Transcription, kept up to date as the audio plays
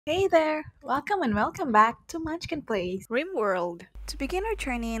Hey there! Welcome and welcome back to Munchkin Place Rimworld. To begin our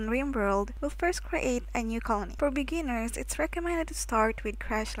journey in Rimworld, we'll first create a new colony. For beginners, it's recommended to start with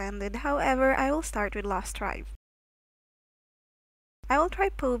Crash Landed, however, I will start with Lost Tribe. I will try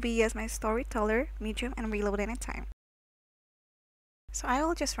Povey as my storyteller, medium, and reload anytime. So I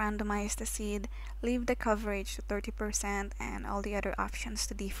will just randomize the seed, leave the coverage to 30% and all the other options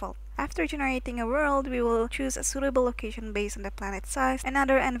to default. After generating a world, we will choose a suitable location based on the planet size and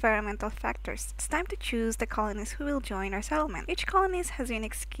other environmental factors. It's time to choose the colonies who will join our settlement. Each colony has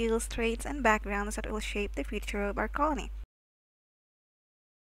unique skills, traits, and backgrounds that will shape the future of our colony.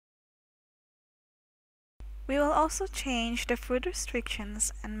 We will also change the food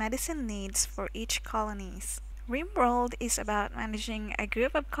restrictions and medicine needs for each colonies. Rimworld is about managing a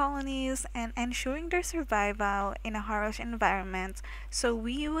group of colonies and ensuring their survival in a harsh environment, so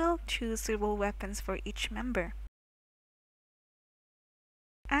we will choose suitable weapons for each member.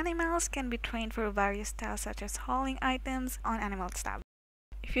 Animals can be trained for various tasks such as hauling items on animal tab.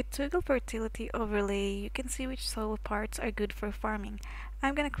 If you toggle fertility overlay, you can see which soil parts are good for farming.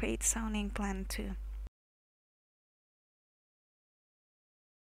 I'm gonna create sounding plan too.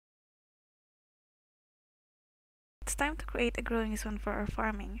 It's time to create a growing zone for our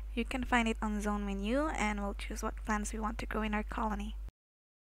farming. You can find it on zone menu and we'll choose what plants we want to grow in our colony.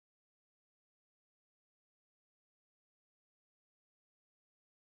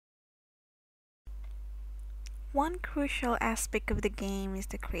 One crucial aspect of the game is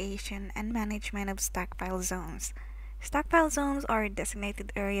the creation and management of stockpile zones. Stockpile zones are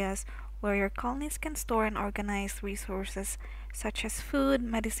designated areas where your colonies can store and organize resources such as food,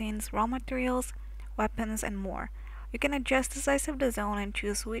 medicines, raw materials, weapons, and more. You can adjust the size of the zone and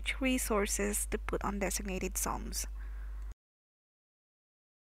choose which resources to put on designated zones.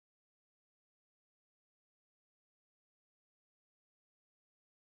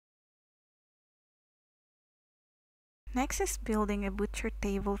 Next is building a butcher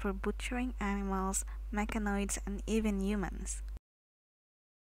table for butchering animals, mechanoids, and even humans.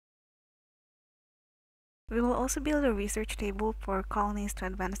 We will also build a research table for colonies to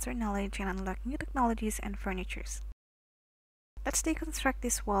advance their knowledge and unlock new technologies and furnitures. Let's deconstruct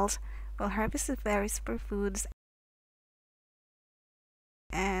these walls. We'll harvest the berries for foods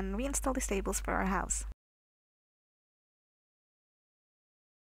and reinstall these tables for our house.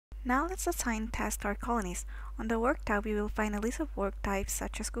 Now let's assign tasks to our colonies. On the work tab, we will find a list of work types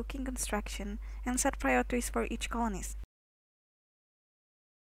such as cooking, construction, and set priorities for each colonies.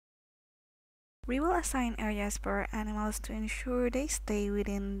 We will assign areas for our animals to ensure they stay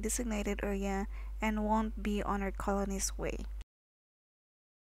within designated area and won't be on our colony's way.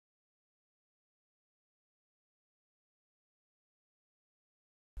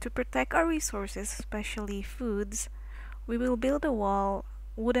 To protect our resources, especially foods, we will build a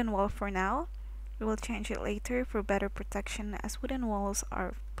wooden wall for now. We will change it later for better protection as wooden walls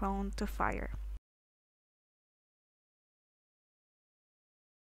are prone to fire.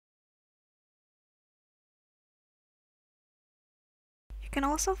 You can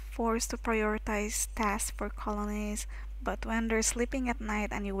also force to prioritize tasks for colonies, but when they're sleeping at night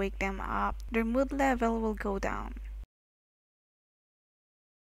and you wake them up, their mood level will go down.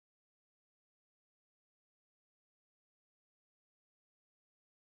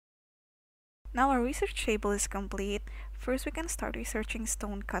 Now our research table is complete. First we can start researching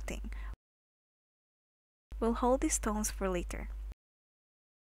stone cutting. We'll hold these stones for later.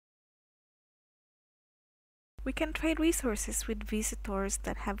 We can trade resources with visitors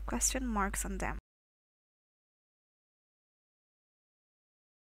that have question marks on them.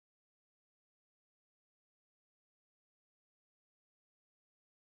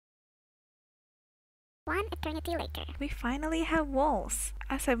 One eternity later. We finally have walls.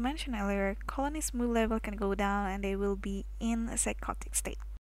 As I mentioned earlier, colonies' mood level can go down and they will be in a psychotic state.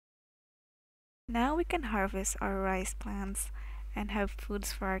 Now we can harvest our rice plants and have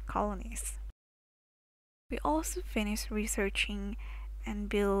foods for our colonies. We also finished researching and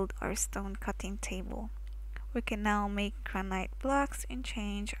build our stone cutting table. We can now make granite blocks and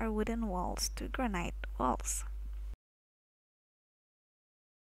change our wooden walls to granite walls.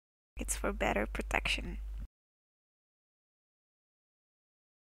 It's for better protection.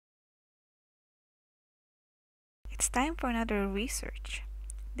 It's time for another research.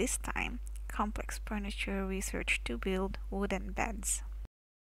 This time, complex furniture research to build wooden beds.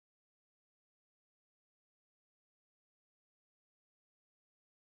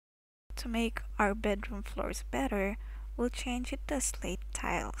 To make our bedroom floors better, we'll change it to slate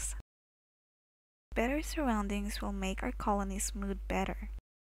tiles. Better surroundings will make our colony's mood better.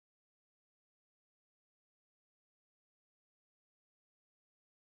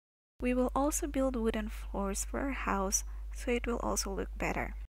 We will also build wooden floors for our house so it will also look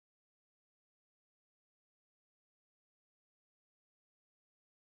better.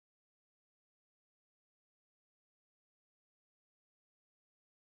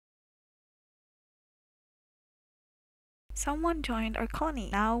 Someone joined our colony.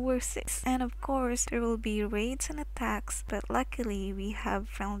 Now we're 6. And of course, there will be raids and attacks, but luckily we have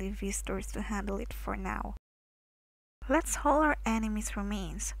friendly visitors to handle it for now. Let's haul our enemy's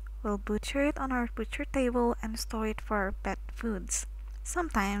remains. We'll butcher it on our butcher table and store it for our pet foods.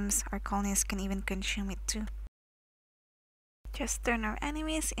 Sometimes our colonists can even consume it too. Just turn our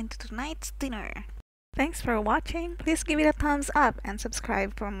enemies into tonight's dinner. Thanks for watching. Please give it a thumbs up and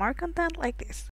subscribe for more content like this.